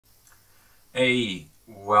Hey,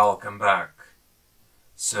 welcome back.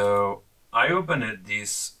 So I opened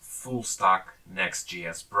this full-stack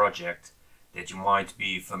NextJS project that you might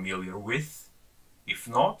be familiar with. If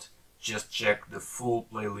not, just check the full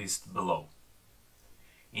playlist below.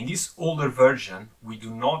 In this older version, we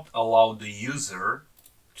do not allow the user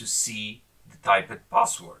to see the typed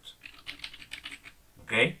password.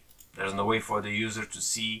 Okay? There's no way for the user to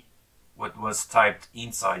see what was typed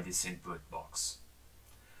inside this input box.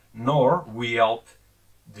 Nor we help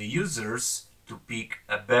the users to pick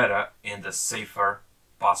a better and a safer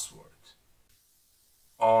password.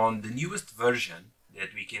 On the newest version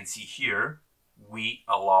that we can see here, we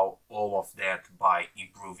allow all of that by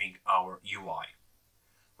improving our UI.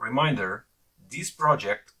 Reminder, this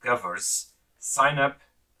project covers sign up,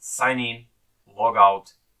 sign in,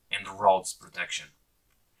 logout, and routes protection.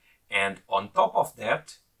 And on top of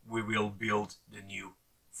that, we will build the new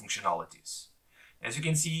functionalities. As you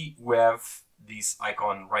can see, we have this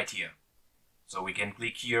icon right here. So we can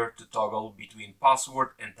click here to toggle between password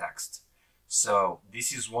and text. So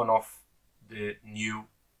this is one of the new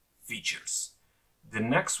features. The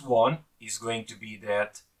next one is going to be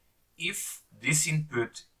that if this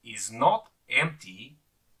input is not empty,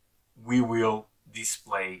 we will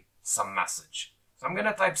display some message. So I'm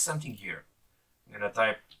gonna type something here. I'm gonna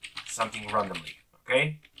type something randomly,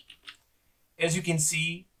 okay? As you can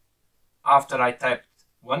see, after I typed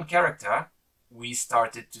one character, we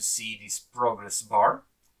started to see this progress bar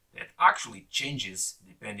that actually changes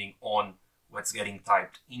depending on what's getting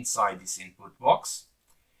typed inside this input box.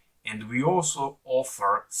 And we also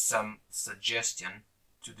offer some suggestion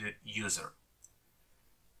to the user.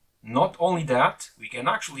 Not only that, we can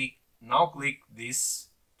actually now click this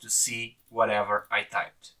to see whatever I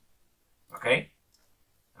typed. Okay?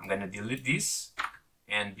 I'm gonna delete this,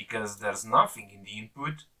 and because there's nothing in the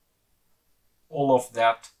input, all of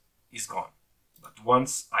that is gone. But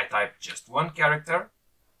once I type just one character,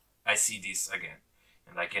 I see this again.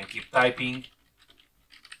 And I can keep typing,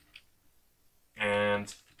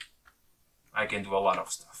 and I can do a lot of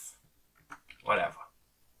stuff. Whatever.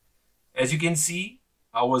 As you can see,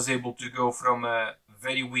 I was able to go from a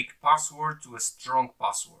very weak password to a strong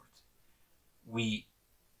password. We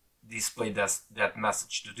display that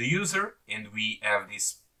message to the user, and we have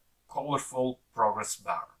this colorful progress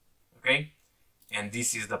bar. Okay? And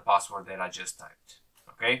this is the password that I just typed.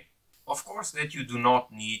 Okay? Of course that you do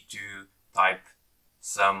not need to type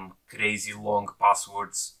some crazy long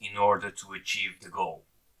passwords in order to achieve the goal.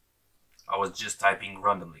 I was just typing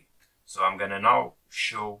randomly. So I'm gonna now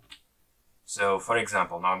show. So for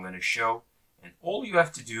example, now I'm gonna show, and all you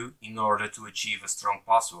have to do in order to achieve a strong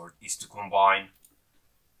password is to combine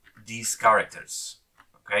these characters.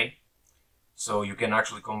 Okay? So you can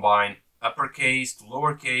actually combine uppercase to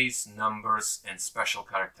lowercase, numbers, and special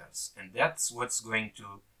characters. And that's what's going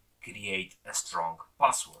to create a strong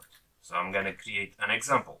password. So I'm going to create an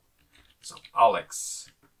example. So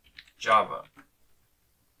Alex, Java,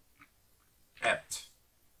 at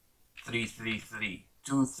 333,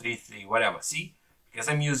 233, whatever. See? Because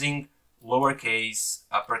I'm using lowercase,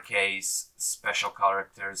 uppercase, special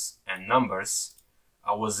characters, and numbers,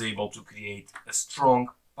 I was able to create a strong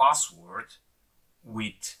password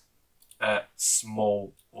with a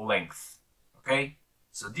small length. Okay,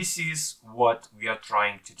 so this is what we are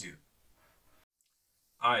trying to do.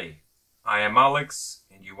 Hi, I am Alex,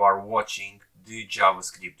 and you are watching the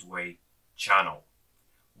JavaScript Way channel,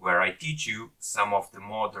 where I teach you some of the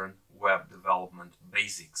modern web development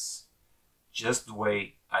basics, just the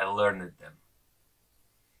way I learned them.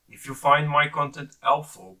 If you find my content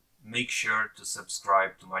helpful, make sure to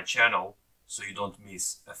subscribe to my channel so you don't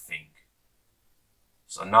miss a thing.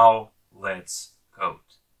 So now let's code.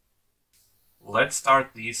 Let's start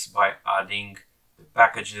this by adding the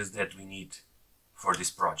packages that we need for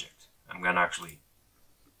this project. I'm gonna actually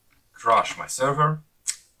crash my server,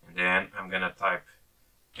 and then I'm gonna type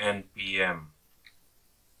npm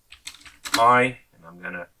I, and I'm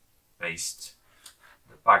gonna paste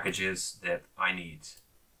the packages that I need.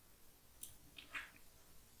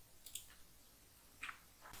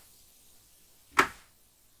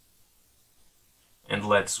 And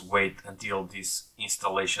let's wait until this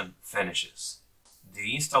installation finishes.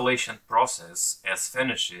 The installation process has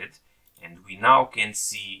finished, and we now can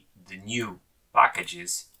see the new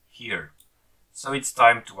packages here. So it's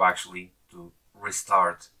time to actually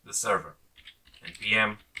restart the server.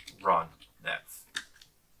 npm run dev.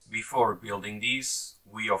 Before building these,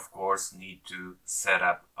 we of course need to set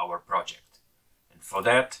up our project. And for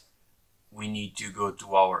that, we need to go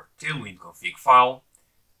to our Tailwind config file,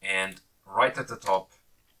 and right at the top,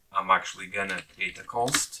 I'm actually gonna create a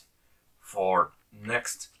const for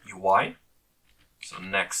NextUI, So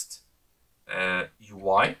next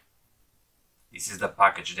UI. This is the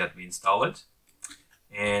package that we installed,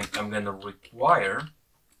 and I'm going to require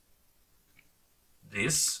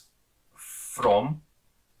this from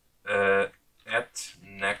at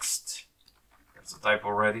next. That's the type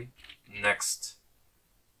already. Next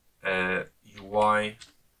UI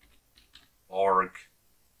org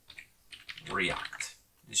React.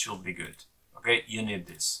 This should be good. Okay, you need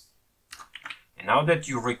this. And now that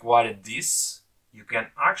you required this, you can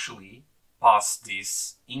actually pass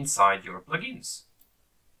this inside your plugins.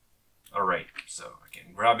 Alright, so I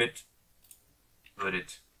can grab it, put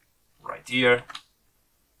it right here,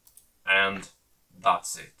 and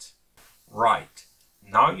that's it. Right,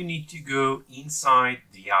 now you need to go inside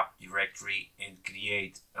the app directory and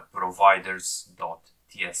create a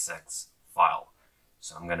providers.tsx file.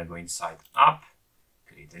 So I'm gonna go inside app,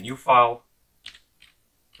 create a new file,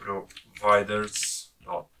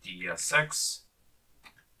 providers.tsx,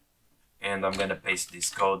 and I'm gonna paste this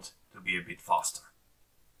code to be a bit faster.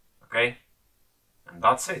 Okay, and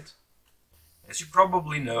that's it. As you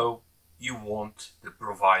probably know, you want the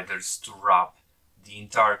providers to wrap the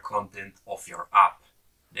entire content of your app.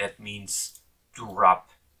 That means to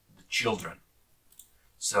wrap the children.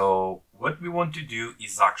 So what we want to do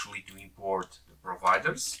is actually to import the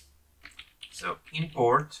providers. So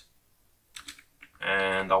import,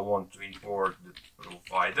 and I want to import the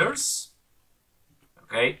providers.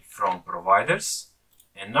 Okay, from providers,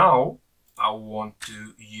 and now I want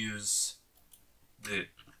to use the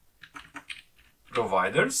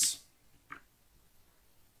providers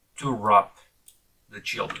to wrap the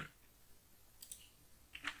children,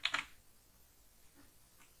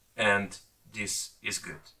 and this is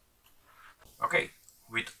good. Okay,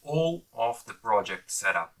 with all of the project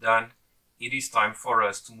setup done, it is time for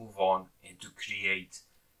us to move on and to create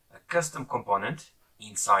a custom component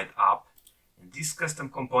inside app. And this custom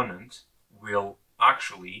component will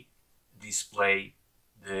actually display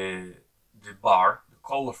the bar, the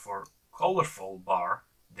colorful bar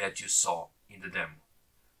that you saw in the demo.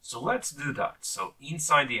 So let's do that. So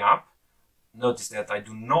inside the app, notice that I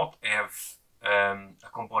do not have a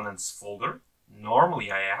components folder.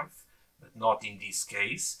 Normally I have, but not in this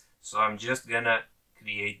case. So I'm just gonna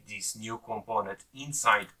create this new component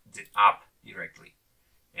inside the app directly.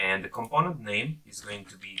 And the component name is going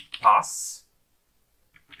to be pass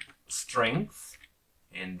strength,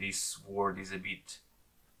 and this word is a bit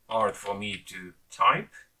hard for me to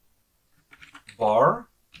type,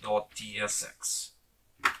 bar.tsx.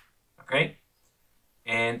 Okay,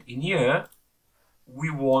 and in here we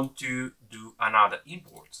want to do another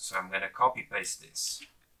import, so I'm going to copy paste this.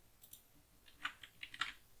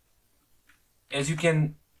 As you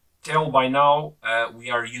can tell by now, we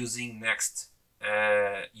are using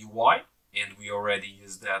NextUI, and we already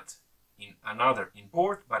used that in another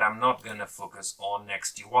import, but I'm not gonna focus on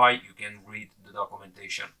NextUI. You can read the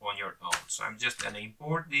documentation on your own. So I'm just gonna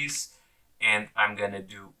import this, and I'm gonna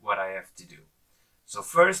do what I have to do. So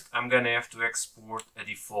first, I'm gonna have to export a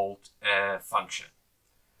default function.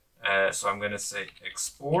 So I'm gonna say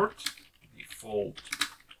export default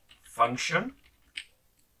function,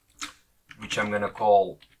 which I'm gonna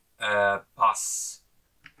call pass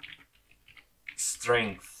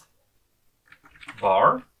strength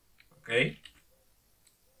bar. Okay,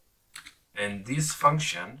 and this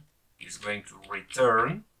function is going to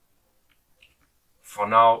return, for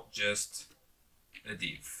now, just a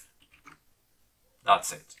div.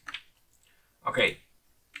 That's it. Okay,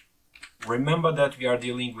 remember that we are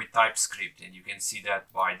dealing with TypeScript, and you can see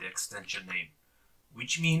that by the extension name,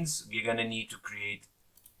 which means we're gonna need to create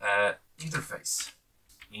an interface.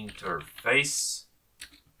 Interface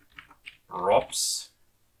props,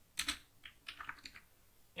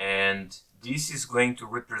 and this is going to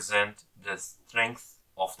represent the strength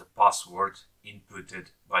of the password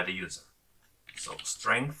inputted by the user. So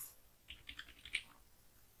strength,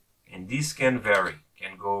 and this can vary,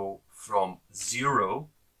 can go from 0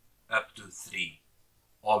 up to 3.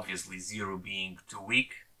 Obviously 0 being too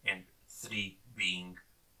weak and 3 being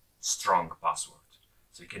strong password.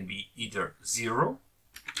 So it can be either 0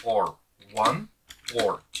 or 1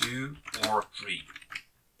 or 2 or 3.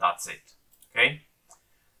 That's it. Okay.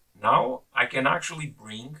 Now I can actually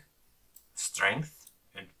bring strength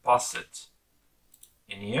and pass it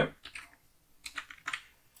in here.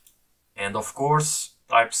 And of course,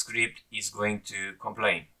 TypeScript is going to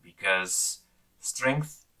complain because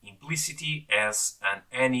strength implicitly has an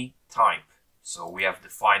any type. So we have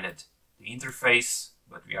defined the interface,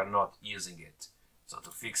 but we are not using it. So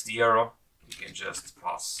to fix the error, we can just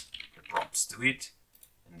pass the props to it,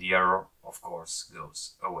 and the error, of course,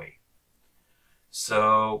 goes away.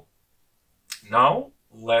 So Now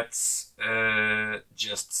let's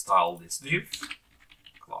just style this div.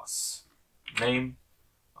 Class name,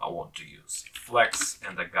 I want to use flex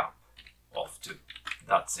and a gap of 2.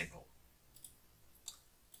 That's simple.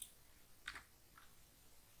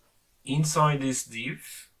 Inside this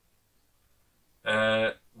div,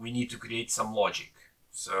 we need to create some logic.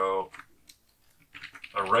 So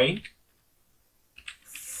array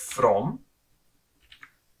from,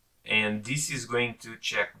 and this is going to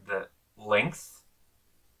check the length.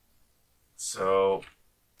 So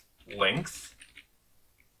length,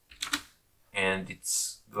 and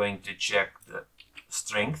it's going to check the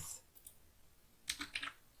strength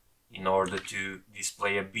in order to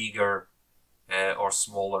display a bigger or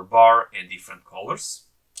smaller bar in different colors.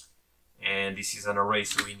 And this is an array,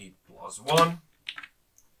 so we need +1.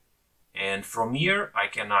 And from here I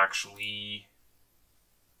can actually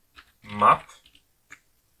map,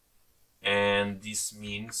 and this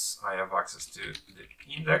means I have access to the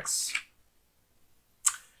index,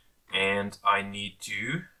 and I need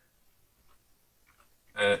to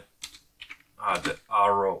add the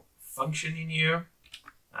arrow function in here,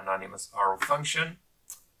 anonymous arrow function,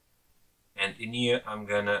 and in here I'm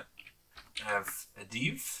gonna have a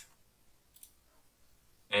div,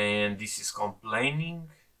 and this is complaining,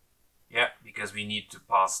 yeah, because we need to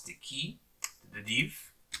pass the key to the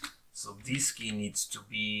div. So this key needs to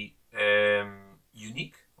be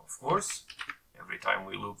unique, of course, every time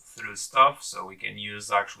we look through stuff, so we can use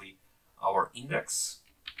actually our index,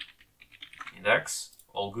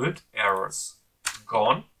 all good, errors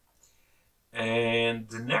gone. And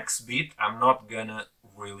the next bit I'm not gonna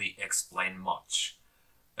really explain much.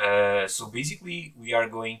 So basically we are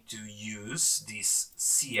going to use this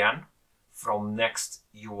CN from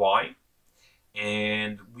NextUI,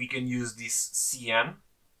 and we can use this CN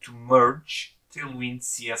to merge Tailwind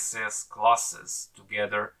CSS classes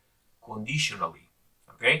together conditionally.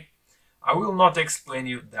 Okay, I will not explain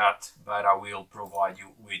you that, but I will provide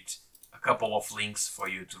you with a couple of links for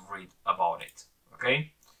you to read about it.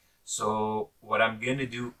 Okay, so what I'm gonna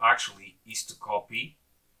do actually is to copy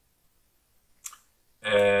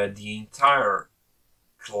the entire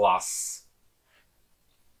class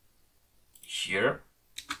here,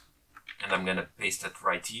 and I'm gonna paste it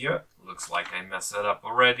right here. Looks like I messed it up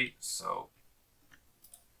already, so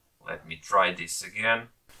let me try this again.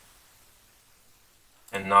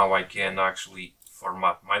 And now I can actually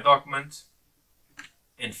format my document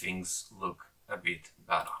and things look a bit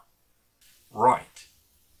better. Right,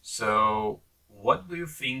 so what do you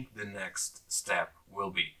think the next step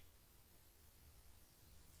will be?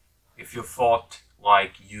 If you thought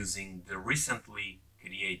like using the recently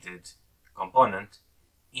created component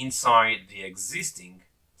inside the existing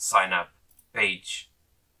sign up page,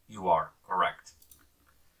 you are correct.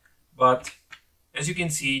 But as you can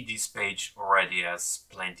see, this page already has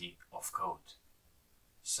plenty of code.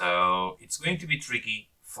 So it's going to be tricky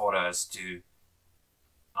for us to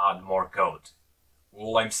add more code.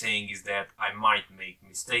 All I'm saying is that I might make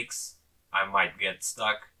mistakes, I might get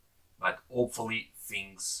stuck, but hopefully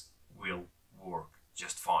things will work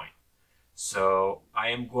just fine. So I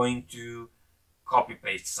am going to copy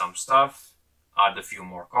paste some stuff, add a few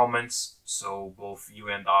more comments, so both you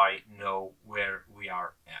and I know where we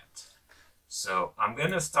are at. So I'm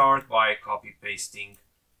gonna start by copy pasting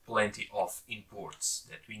plenty of imports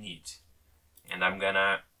that we need, and I'm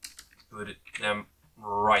gonna put them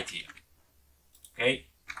right here. Okay,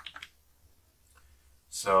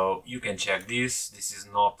 so you can check this. This is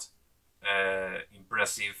not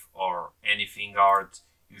impressive or anything hard.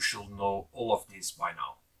 You should know all of this by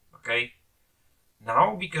now. Okay,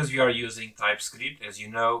 now because we are using TypeScript, as you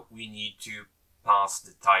know, we need to pass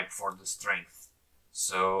the type for the strength.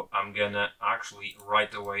 So I'm gonna actually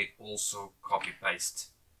right away also copy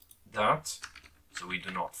paste that, so we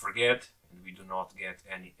do not forget and we do not get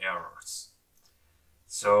any errors.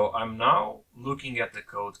 So I'm now looking at the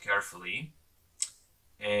code carefully,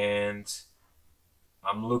 and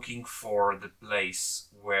I'm looking for the place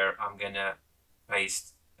where I'm gonna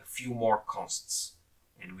paste a few more constants,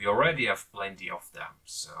 and we already have plenty of them.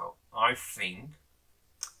 So I think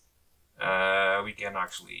we can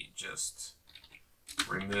actually just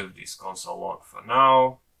remove this console log for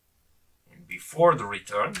now, and before the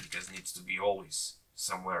return, because it needs to be always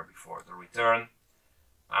somewhere before the return,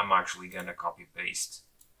 I'm actually gonna copy paste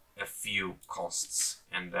a few constants,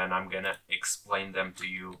 and then I'm gonna explain them to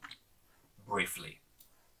you briefly.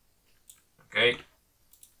 Okay,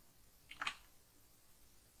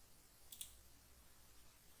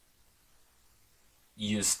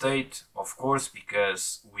 useState, of course,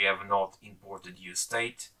 because we have not imported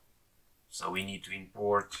useState, so we need to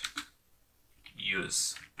import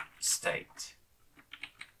useState.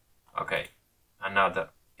 Okay, another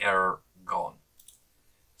error gone.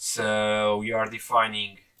 So we are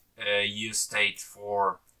defining a use state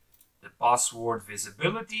for the password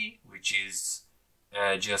visibility, which is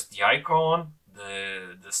just the icon,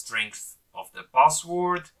 the strength of the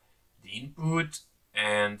password, the input,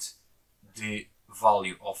 and the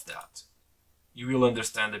value of that. You will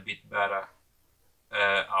understand a bit better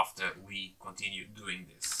after we continue doing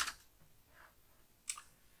this.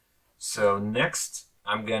 So next,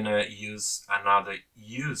 I'm gonna use another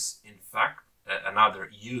use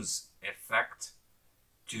effect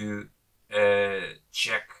to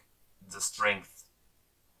check the strength,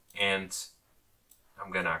 and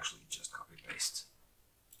I'm gonna actually just copy paste.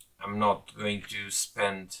 I'm not going to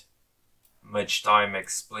spend much time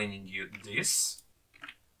explaining you this,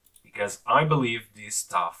 because I believe this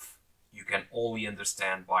stuff you can only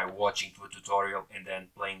understand by watching to a tutorial and then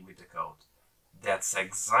playing with the code. That's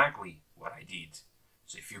exactly what I did.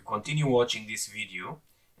 So if you continue watching this video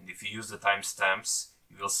and if you use the timestamps,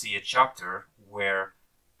 you will see a chapter where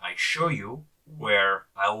I show you where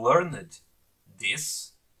I learned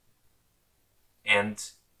this, and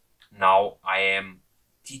now I am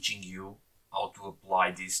teaching you how to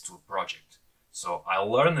apply this to a project. So I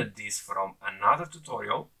learned this from another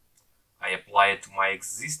tutorial, I apply it to my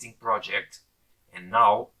existing project, and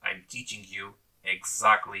now I'm teaching you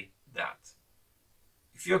exactly that.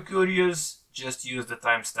 If you're curious, just use the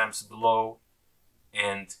timestamps below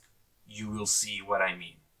and you will see what I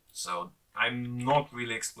mean. So I'm not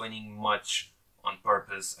really explaining much on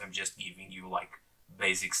purpose, I'm just giving you like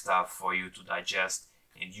basic stuff for you to digest,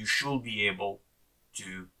 and you should be able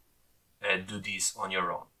to do this on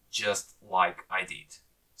your own, just like I did.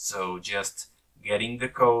 So just getting the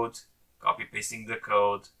code, copy pasting the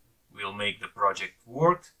code will make the project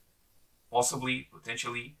work, possibly,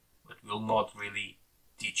 potentially, but will not really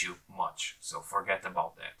teach you much. So forget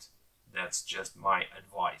about that. That's just my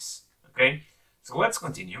advice. Okay, so let's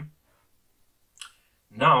continue.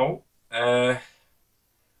 Now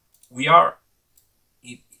we are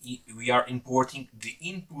importing the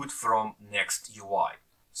input from NextUI.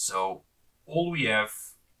 So all we have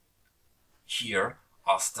here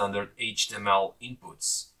are standard HTML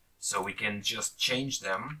inputs. So we can just change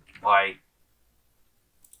them by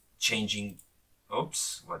changing,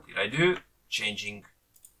 oops, what did I do? Changing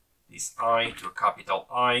this I to a capital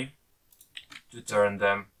I to turn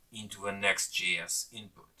them into a NextJS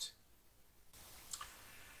input.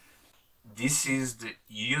 This is the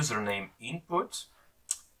username input,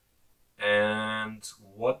 and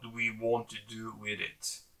what do we want to do with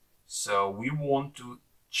it? So we want to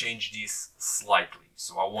change this slightly.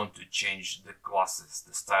 So I want to change the classes,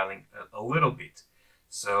 the styling a little bit.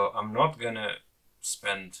 So I'm not gonna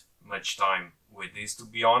spend much time with this, to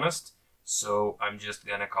be honest. So I'm just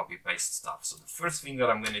gonna copy paste stuff. So the first thing that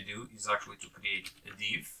I'm gonna do is actually to create a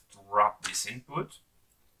div to wrap this input.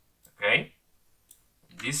 Okay,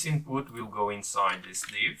 this input will go inside this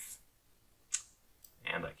div,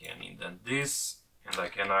 and I can indent this, and I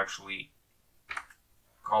can actually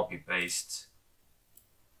copy paste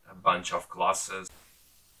a bunch of classes.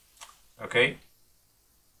 Okay,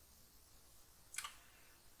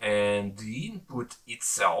 and the input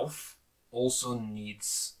itself also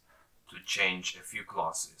needs to change a few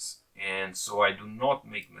classes, and so I do not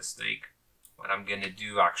make mistake, what I'm gonna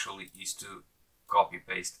do actually is to copy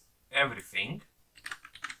paste everything.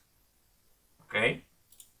 Okay,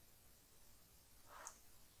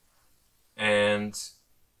 and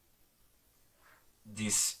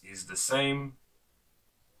this is the same.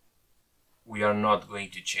 We are not going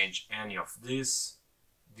to change any of this.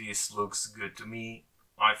 This looks good to me.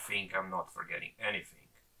 I think I'm not forgetting anything.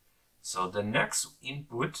 So the next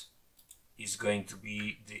input is going to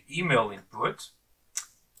be the email input,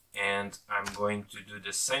 and I'm going to do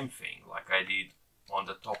the same thing like I did on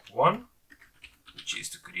the top one, which is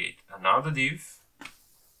to create another div,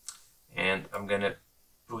 and I'm gonna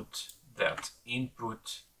put that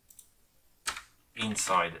input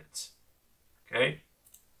inside it. Okay,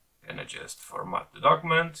 gonna just format the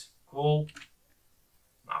document. Cool,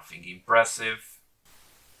 nothing impressive.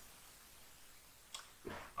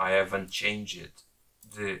 I haven't changed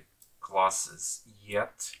the classes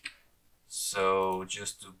yet, so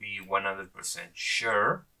just to be 100%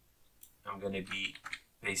 sure, I'm gonna be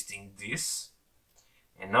pasting this,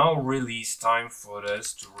 and now really it's time for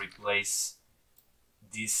us to replace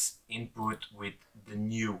this input with the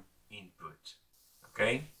new input.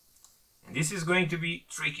 Okay, and this is going to be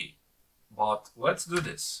tricky, but let's do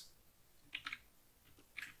this.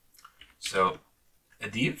 So a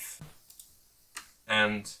div,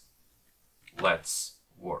 and let's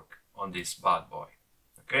work on this bad boy.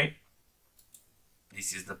 Okay,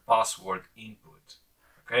 this is the password input.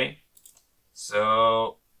 Okay,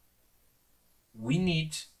 so we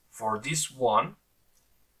need, for this one,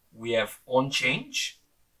 we have onChange,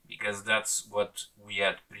 because that's what we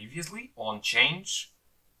had previously. onChange,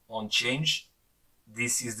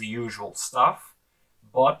 this is the usual stuff,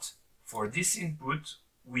 but for this input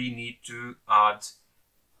we need to add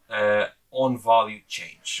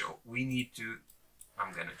onValueChange. So we need to,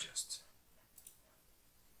 I'm gonna just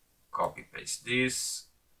copy paste this.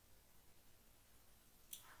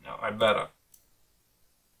 Now I better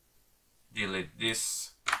delete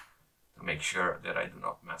this to make sure that I do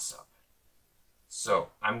not mess up.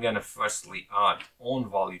 So I'm gonna firstly add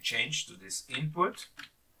onValueChange to this input.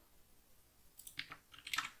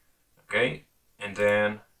 Okay, and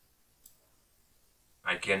then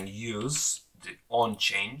I can use the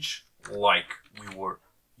onChange like we were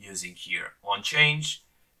using here. onChange,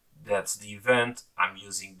 that's the event. I'm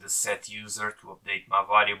using the setUser to update my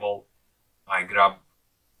variable. I grab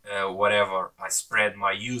whatever, I spread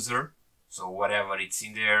my user, so whatever it's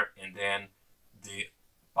in there, and then the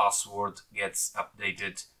password gets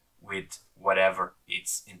updated with whatever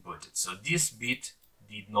it's inputted. So this bit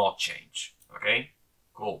did not change. Okay,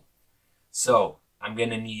 cool. So I'm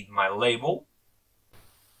gonna need my label,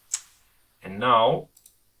 and now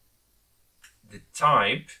the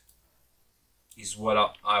type is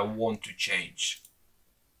what I want to change.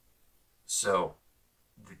 So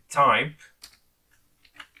the type,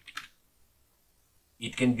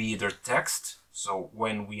 it can be either text, so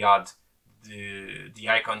when we add the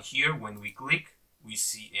icon here, when we click, we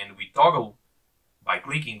see, and we toggle, by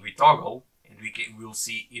clicking we toggle, and we'll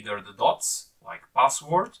see either the dots like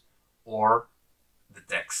password or the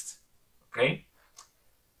text. Okay,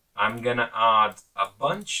 I'm gonna add a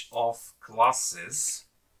bunch of classes,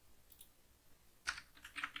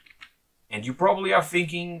 and you probably are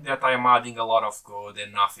thinking that I'm adding a lot of code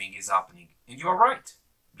and nothing is happening, and you are right,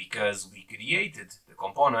 because we created the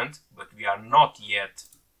component but we are not yet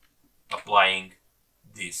applying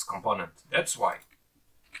this component. That's why.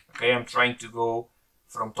 Okay, I'm trying to go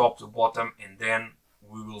from top to bottom, and then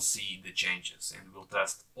we will see the changes and we'll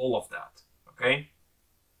test all of that. Okay,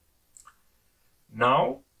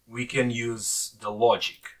 now we can use the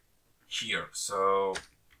logic here. So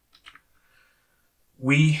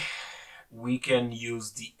we can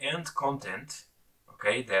use the end content,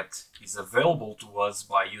 okay, that is available to us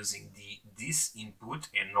by using this input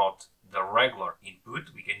and not the regular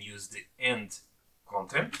input. We can use the end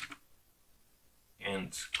content,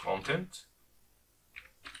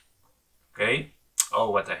 okay. Oh,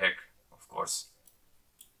 what the heck, of course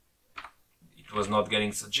it was not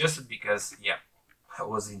getting suggested because, yeah, I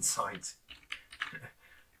was inside.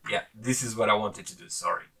 Yeah, this is what I wanted to do,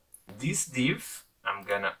 sorry. This div, I'm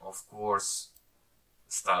gonna, of course,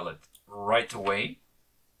 style it right away.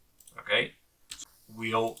 Okay,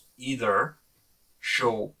 we'll either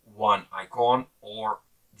show one icon or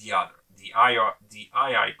the other, the I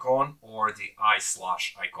icon or the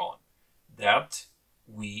I/icon that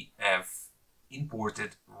we have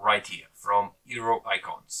imported right here from hero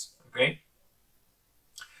icons. Okay,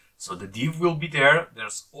 so the div will be there.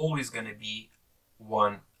 There's always going to be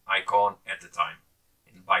one icon at a time,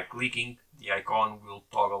 and by clicking the icon will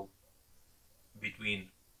toggle between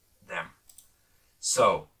them.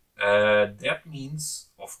 So that means,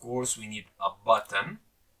 of course, we need a button.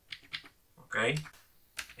 Okay,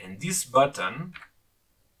 and this button,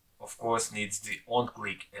 of course, needs the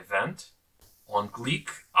onClick event. On click,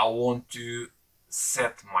 I want to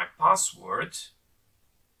set my password.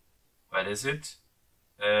 What is it?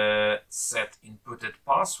 Set inputted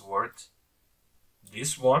password.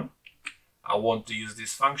 This one. I want to use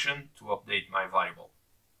this function to update my variable.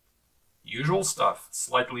 Usual stuff,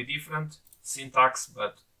 slightly different syntax,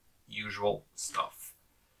 but usual stuff.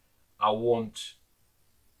 I want,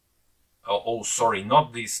 oh sorry,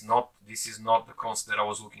 not this, this is not the const that I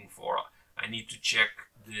was looking for. I need to check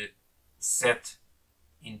the set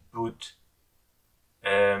input,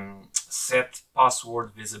 set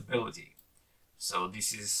password visibility. So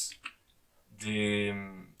this is the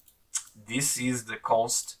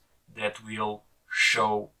const that will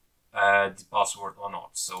show the password or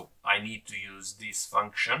not. So I need to use this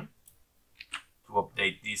function to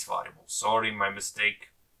update this variable. Sorry, my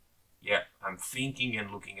mistake. Yeah, I'm thinking and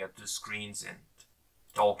looking at the screens and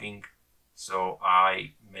talking, so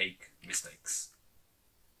I make mistakes,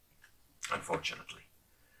 unfortunately.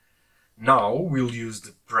 Now we'll use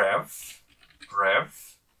the prev,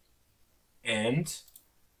 and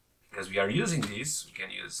because we are using this, we can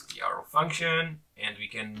use the arrow function and we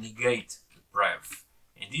can negate the prev.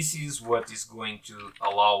 And this is what is going to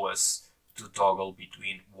allow us to toggle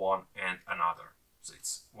between one and another. So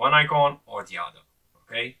it's one icon or the other.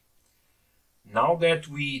 Okay. Now that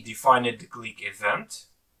we defined the click event,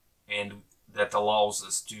 and that allows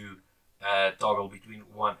us to toggle between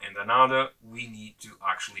one and another, we need to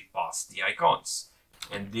actually pass the icons.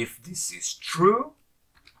 And if this is true,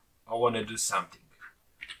 I want to do something.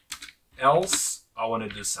 Else, I want to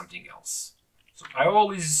do something else. So I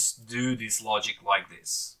always do this logic like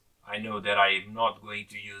this. I know that I am not going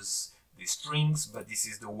to use the strings, but this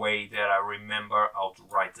is the way that I remember how to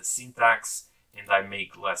write the syntax, and I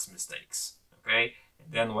make less mistakes. Okay,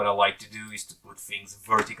 and then what I like to do is to put things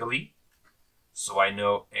vertically, so I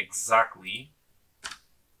know exactly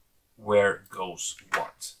where goes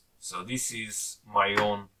what. So this is my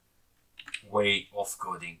own way of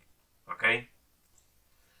coding. Okay,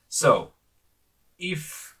 so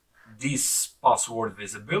if this password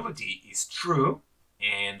visibility is true,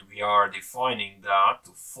 and we are defining that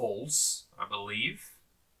to false, I believe.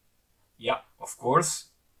 Yeah, of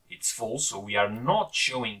course, it's false, so we are not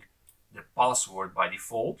showing the password by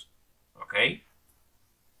default. Okay,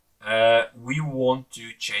 we want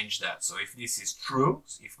to change that. So if this is true,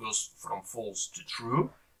 if it goes from false to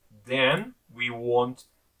true, then we want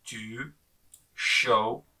to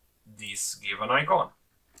show this given icon.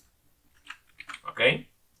 Okay,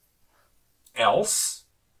 else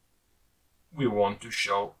we want to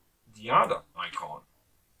show the other icon.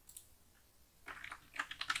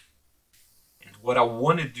 And what I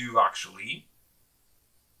want to do actually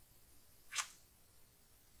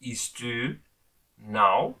is to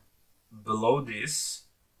now below this,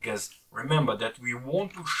 because remember that we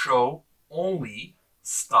want to show only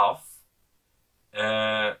stuff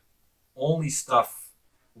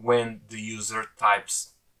when the user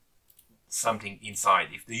types something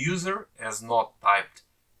inside. If the user has not typed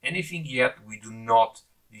anything yet, we do not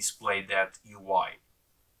display that UI.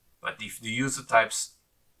 But if the user types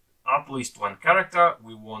at least one character,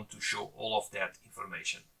 we want to show all of that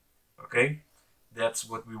information. Okay, that's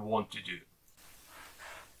what we want to do.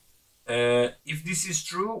 If this is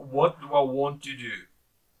true, what do I want to do?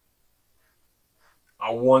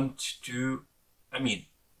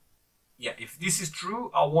 If this is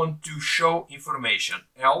true, I want to show information.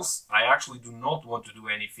 Else, I actually do not want to do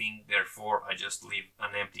anything. Therefore, I just leave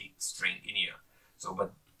an empty string in here. So,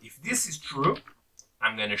 but if this is true,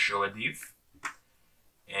 I'm going to show a div.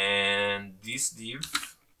 And this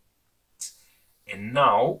div. And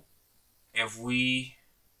now, if we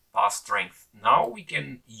pass strength, now we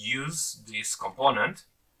can use this component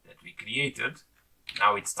that we created.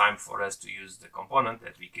 Now it's time for us to use the component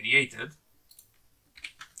that we created.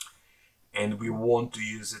 And we want to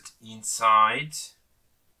use it inside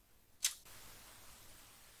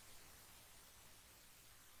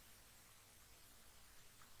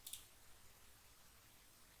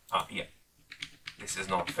this is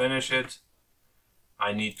not finished.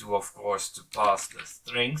 I need to, of course, to pass the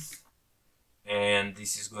strength, and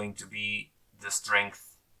this is going to be the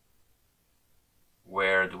strength.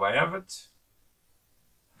 Where do I have it?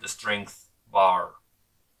 The strength bar.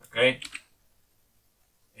 Okay.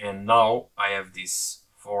 And now I have this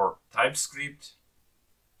for TypeScript.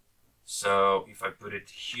 So if I put it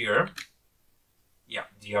here, yeah,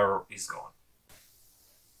 the error is gone.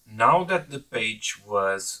 Now that the page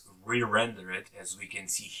was re-rendered, as we can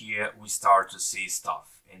see here, we start to see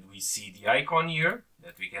stuff. And we see the icon here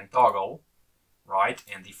that we can toggle, right?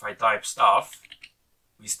 And if I type stuff,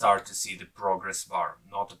 we start to see the progress bar,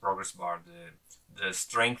 not the progress bar, the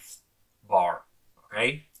strength bar,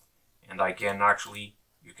 okay? And I can actually,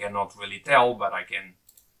 you cannot really tell, but I can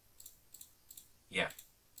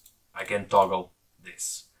toggle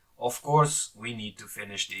this. Of course, we need to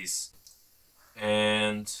finish this.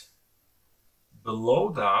 And below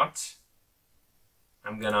that,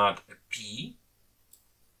 I'm gonna add a P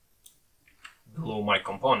below my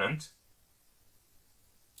component.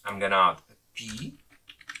 I'm gonna add a P,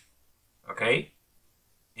 okay?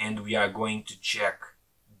 And we are going to check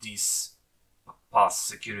this pass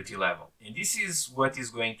security level. And this is what is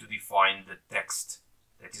going to define the text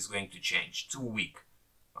that is going to change to weak.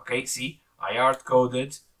 Okay, see, I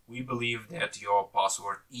hard-coded. We believe that your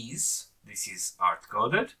password is, this is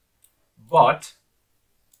hard-coded, but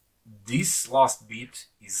this last bit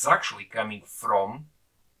is actually coming from,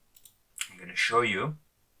 I'm going to show you,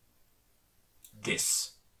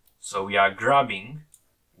 this. So we are grabbing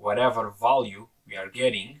whatever value we are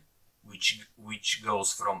getting, which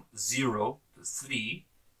goes from 0 to 3,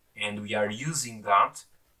 and we are using that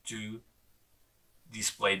to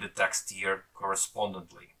display the text here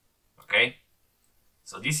correspondingly. Okay,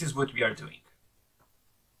 so this is what we are doing.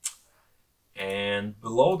 And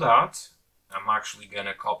below that, I'm actually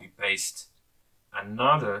gonna copy paste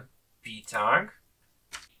another p tag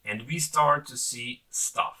and we start to see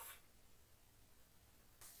stuff.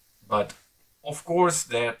 But of course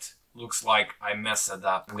that looks like I messed it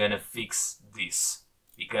up. I'm gonna fix this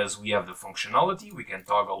because we have the functionality. We can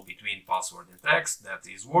toggle between password and text. That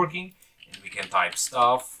is working, and we can type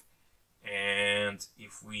stuff. And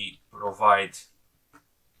if we provide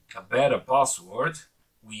a better password,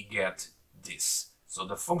 we get this. So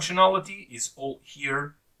the functionality is all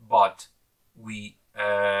here, but we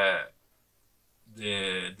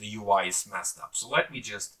the UI is messed up. So let me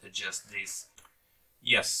just adjust this.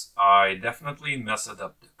 Yes, I definitely messed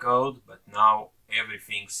up the code, but now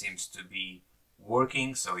everything seems to be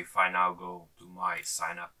working. So if I now go to my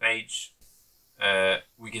sign up page,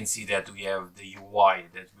 we can see that we have the UI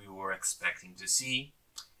that we were expecting to see,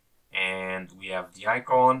 and we have the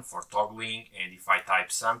icon for toggling, and if I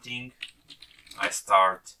type something, I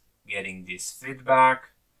start getting this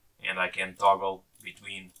feedback, and I can toggle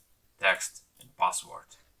between text and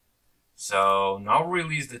password. So now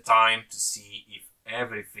really is the time to see if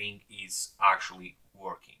everything is actually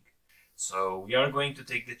working. So we are going to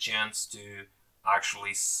take the chance to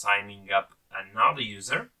actually signing up another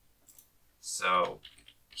user. So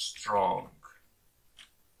strong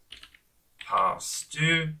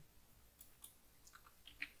pass2,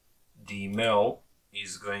 the email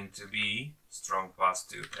is going to be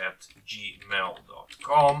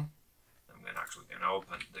strongpass2@gmail.com. I'm actually going to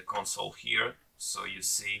open the console here so you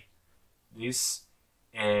see this,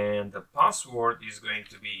 and the password is going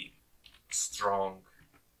to be strong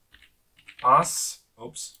pass.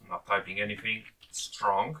 Oops, I'm not typing anything.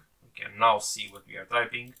 Strong. We can now see what we are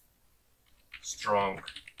typing. Strong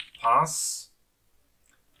pass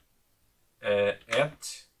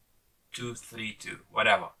at 232,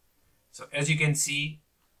 whatever. So as you can see,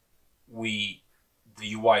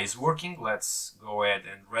 the UI is working. Let's go ahead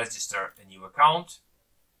and register a new account.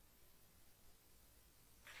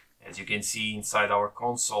 As you can see inside our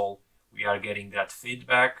console, we are getting that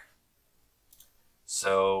feedback.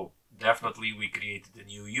 So definitely we created a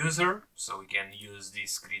new user, so we can use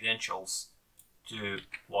these credentials to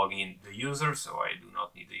log in the user. So I do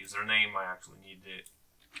not need the username, I actually need the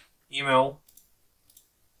email.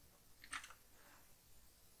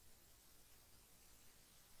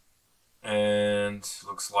 And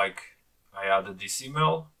looks like I added this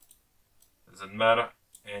email, doesn't matter,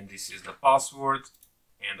 and this is the password,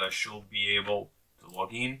 and I should be able to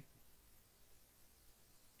log in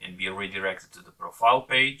and be redirected to the profile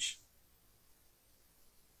page.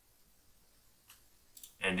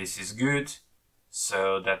 And this is good,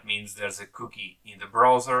 so that means there's a cookie in the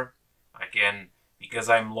browser. I can, because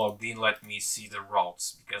I'm logged in, let me see the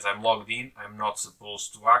routes. Because I'm logged in, I'm not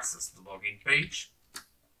supposed to access the login page.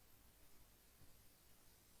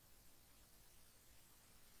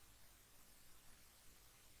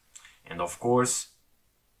 And of course,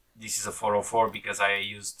 this is a 404 because I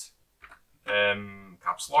used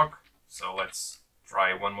caps lock. So let's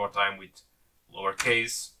try one more time with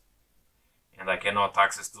lowercase. And I cannot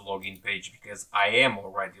access the login page because I am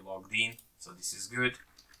already logged in. So this is good.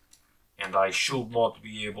 And I should not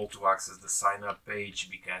be able to access the sign up page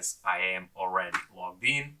because I am already logged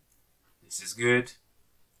in. This is good.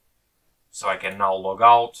 So I can now log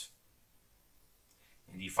out.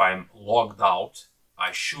 And if I'm logged out,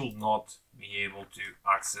 I should not be able to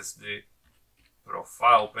access the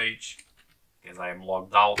profile page because I am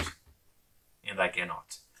logged out and I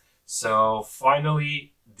cannot. So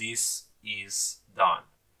finally, this is done.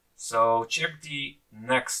 So check the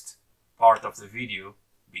next part of the video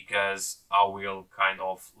because I will kind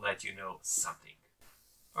of let you know something.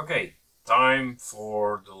 Okay, time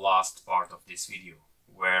for the last part of this video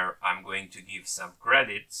where I'm going to give some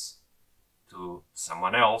credits to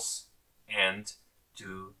someone else and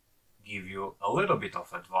to give you a little bit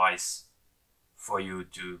of advice for you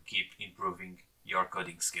to keep improving your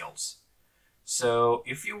coding skills. So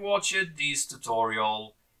if you watched this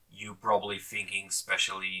tutorial, you're probably thinking,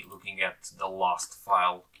 especially looking at the last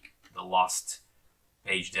file, the last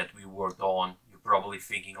page that we worked on, you're probably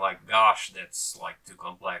thinking like, gosh, that's like too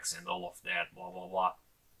complex and all of that, blah, blah, blah.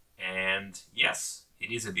 And yes, it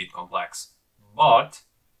is a bit complex, but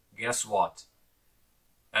guess what?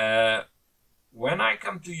 When I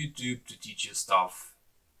come to YouTube to teach you stuff,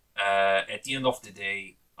 at the end of the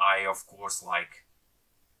day, I, of course, like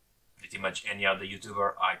pretty much any other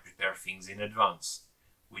YouTuber, I prepare things in advance,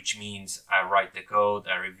 which means I write the code,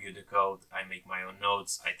 I review the code, I make my own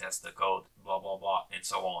notes, I test the code, blah, blah, blah, and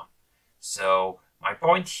so on. So my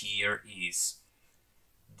point here is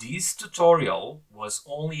this tutorial was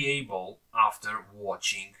only able after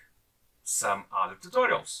watching some other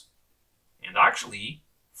tutorials. And actually,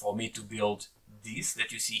 for me to build this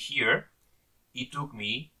that you see here, it took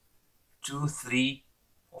me 2, 3,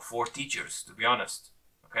 or 4 teachers, to be honest.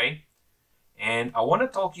 Okay, and I want to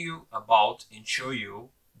talk to you about and show you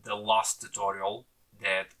the last tutorial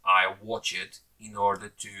that I watched in order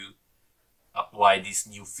to apply this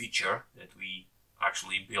new feature that we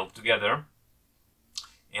actually built together,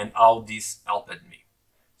 and how this helped me.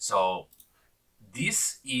 So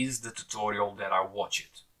this is the tutorial that I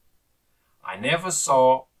watched. I never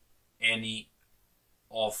saw any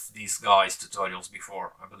of these guys' tutorials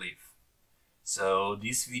before, I believe. So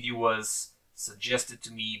this video was suggested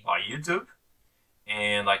to me by YouTube,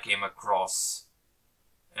 and I came across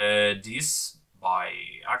this by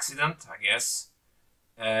accident, I guess.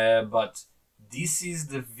 But this is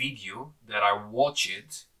the video that I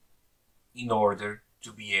watched in order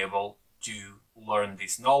to be able to learn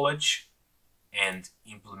this knowledge and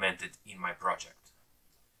implement it in my project.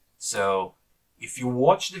 So if you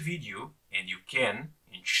watch the video, and you can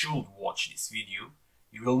and should watch this video,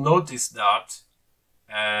 you will notice that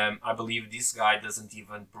I believe this guy doesn't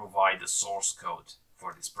even provide the source code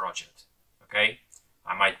for this project. Okay,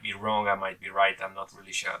 I might be wrong, I might be right, I'm not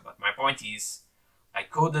really sure, but my point is I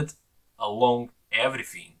coded along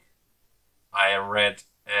everything. I read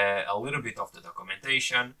a little bit of the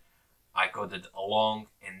documentation, I coded along,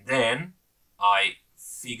 and then I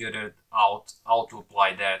figured out how to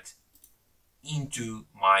apply that into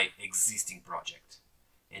my existing project.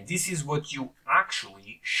 And this is what you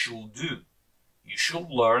actually should do. You should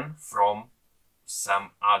learn from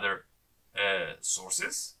some other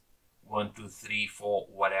sources, 1, 2, 3, 4,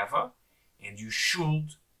 whatever, and you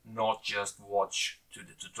should not just watch to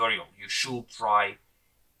the tutorial. You should try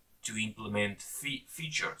to implement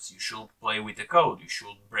features. You should play with the code. You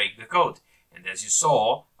should break the code. And as you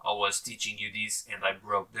saw, I was teaching you this and I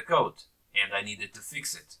broke the code and I needed to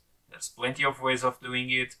fix it. There's plenty of ways of doing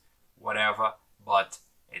it, whatever, but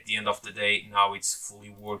at the end of the day, now it's fully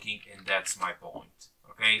working, and that's my point.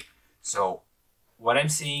 Okay, so what I'm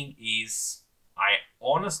saying is I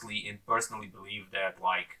honestly and personally believe that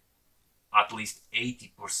like at least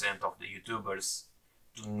 80% of the YouTubers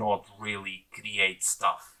do not really create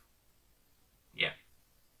stuff. Yeah,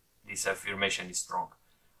 this affirmation is strong.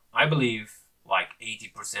 I believe like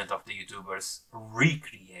 80% of the YouTubers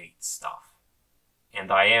recreate stuff, and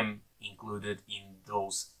I am included in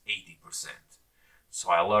those 80%. So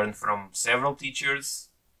I learn from several teachers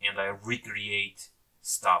and I recreate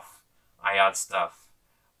stuff. I add stuff,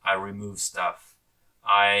 I remove stuff,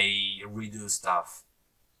 I redo stuff.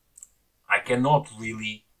 I cannot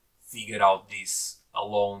really figure out this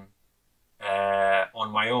alone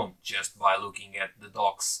on my own, just by looking at the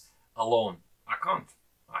docs alone. I can't.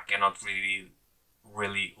 I cannot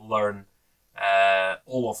really learn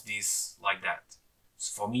all of this like that.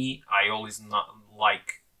 So for me, I always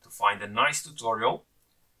like to find a nice tutorial,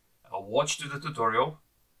 watch to the tutorial,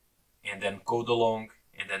 and then code along,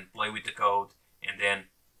 and then play with the code, and then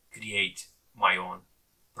create my own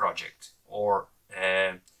project, or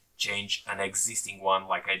change an existing one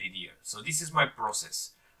like I did here. So this is my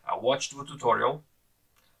process. I watch to a tutorial,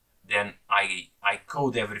 then I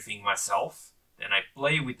code everything myself, then I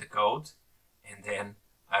play with the code, and then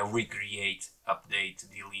I recreate, update,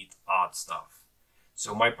 delete, add stuff.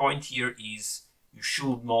 So my point here is you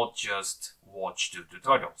should not just watch 2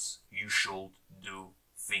 tutorials. You should do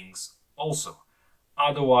things also.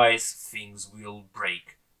 Otherwise, things will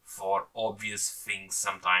break for obvious things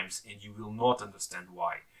sometimes, and you will not understand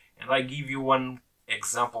why. And I give you one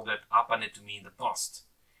example that happened to me in the past.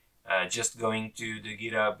 Just going to the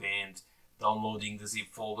GitHub and downloading the zip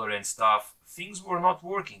folder and stuff, things were not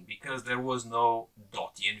working because there was no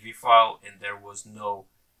 .env file and there was no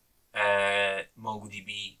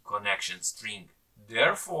MongoDB connection string.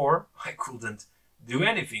 Therefore, I couldn't do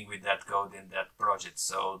anything with that code in that project.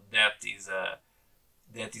 So that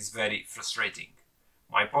is very frustrating.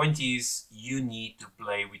 My point is you need to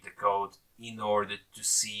play with the code in order to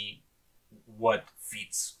see what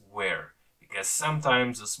fits where. Because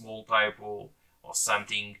sometimes a small typo or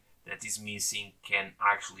something that is missing can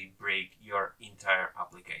actually break your entire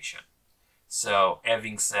application. So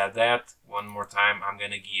having said that, one more time, I'm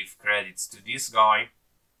gonna give credits to this guy,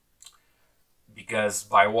 because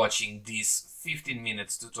by watching this 15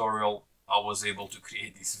 minutes tutorial, I was able to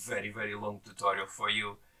create this very long tutorial for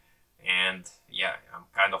you. And yeah, I'm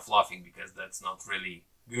kind of laughing because that's not really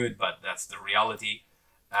good, but that's the reality.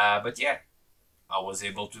 But yeah, I was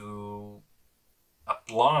able to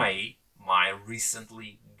apply my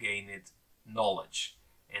recently gained knowledge,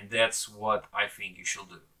 and that's what I think you should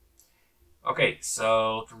do. Okay,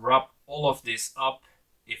 so to wrap all of this up,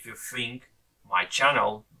 if you think my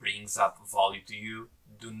channel brings up value to you,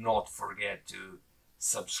 do not forget to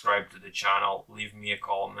subscribe to the channel, leave me a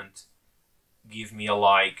comment, give me a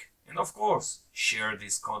like, and of course, share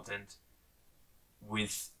this content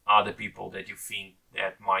with other people that you think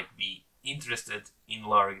that might be interested in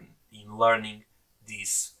learning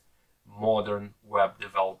this modern web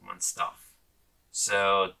development stuff.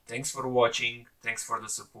 So thanks for watching, thanks for the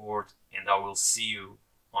support, and I will see you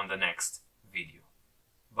on the next video.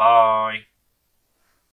 Bye!